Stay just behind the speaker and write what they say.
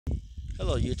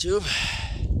Hello, YouTube.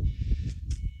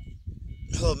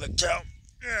 Hello, McTow.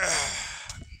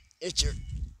 It's your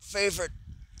favorite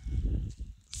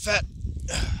fat,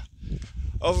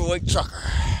 overweight trucker.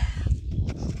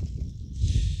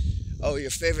 Oh,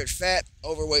 your favorite fat,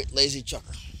 overweight, lazy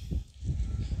trucker.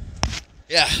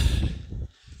 Yeah.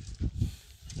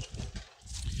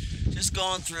 Just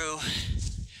going through,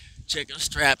 checking the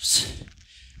straps,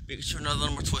 making sure none of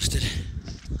them are twisted.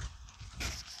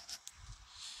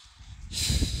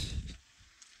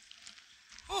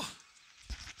 Oh,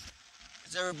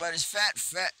 is everybody's fat,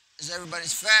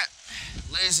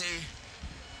 lazy,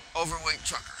 overweight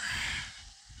trucker.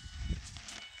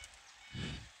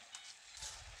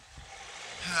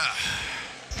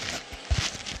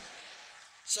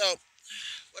 So,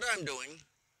 what I'm doing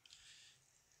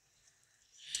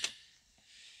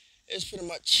is pretty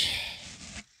much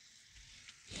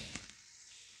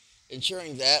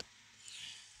ensuring that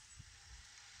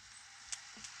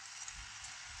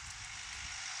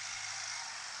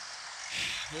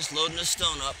just loading the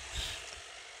stone up,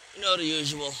 you know, the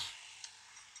usual.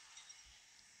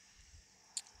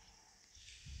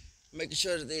 Making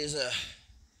sure that there's a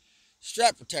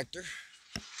strap protector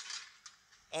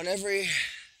on every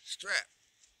strap.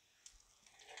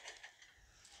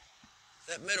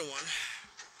 That middle one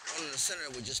in the center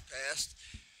we just passed,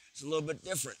 is a little bit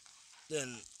different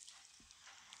than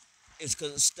it's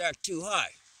because it's stacked too high.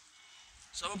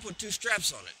 So I'm gonna put two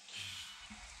straps on it.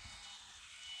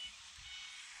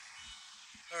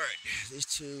 All right, these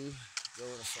two go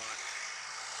in the front.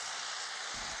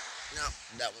 No,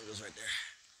 that one goes right there.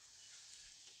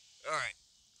 All right.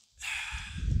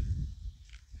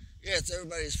 Yeah, it's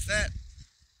everybody's fat,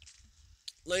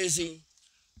 lazy,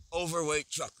 overweight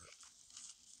trucker.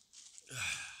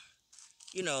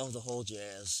 You know, the whole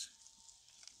jazz.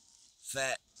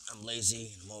 Fat, I'm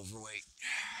lazy, and I'm overweight.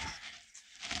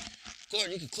 Of course,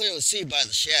 you can clearly see by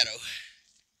the shadow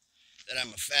that I'm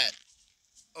a fat,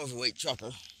 overweight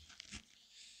trucker.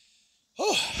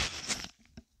 Oh.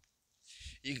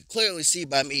 You can clearly see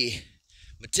by me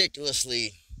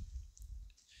meticulously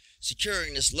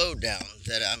securing this load down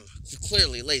that I'm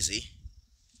clearly lazy.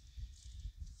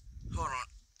 Hold on.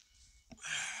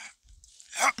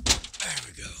 There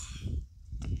we go.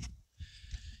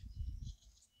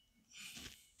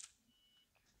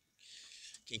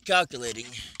 In calculating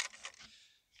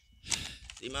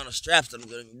the amount of straps I'm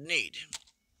going to need,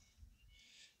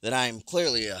 that I'm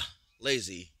clearly a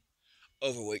lazy,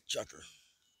 overweight trucker.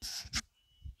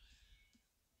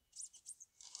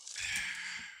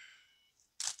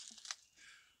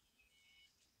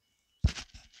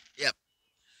 Yep.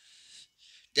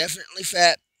 Definitely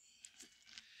fat.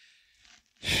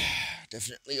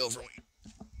 Definitely overweight.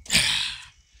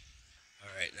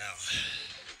 Alright, now,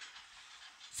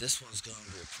 this one's going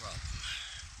to be a problem.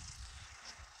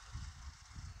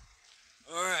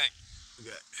 Alright, we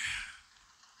got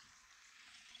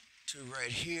two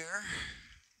right here.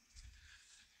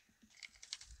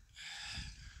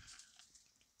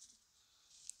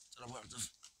 So I'm going to have to,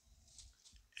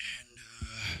 and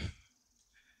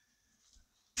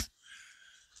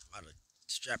I'm out of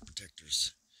strap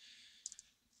protectors.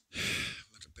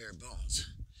 I'm out of bare bones.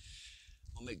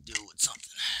 We'll make do with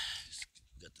something.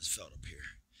 Got this felt up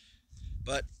here.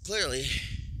 But clearly,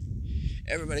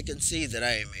 everybody can see that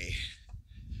I am a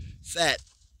fat,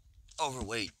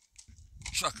 overweight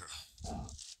trucker.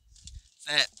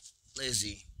 Fat,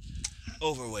 lazy,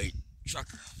 overweight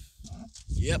trucker.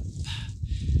 Yep.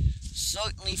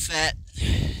 Certainly fat,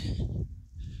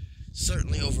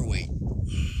 certainly overweight.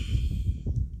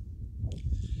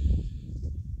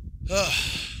 Oh,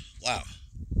 wow.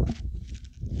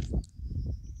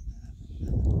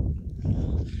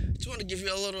 Just want to give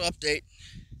you a little update.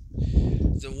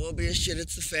 There will be a shit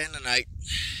it's the fan tonight.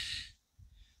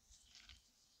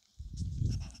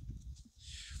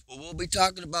 Well, we'll be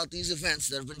talking about these events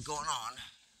that have been going on.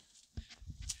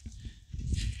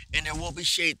 And there will be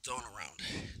shade thrown around.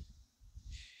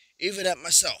 Even at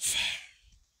myself.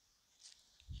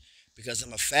 Because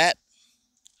I'm a fat,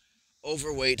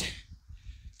 overweight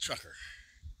trucker.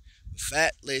 A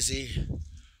fat, lazy,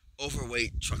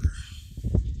 overweight trucker.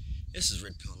 This is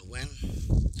Red Pill in the Wind.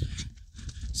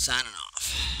 Signing off.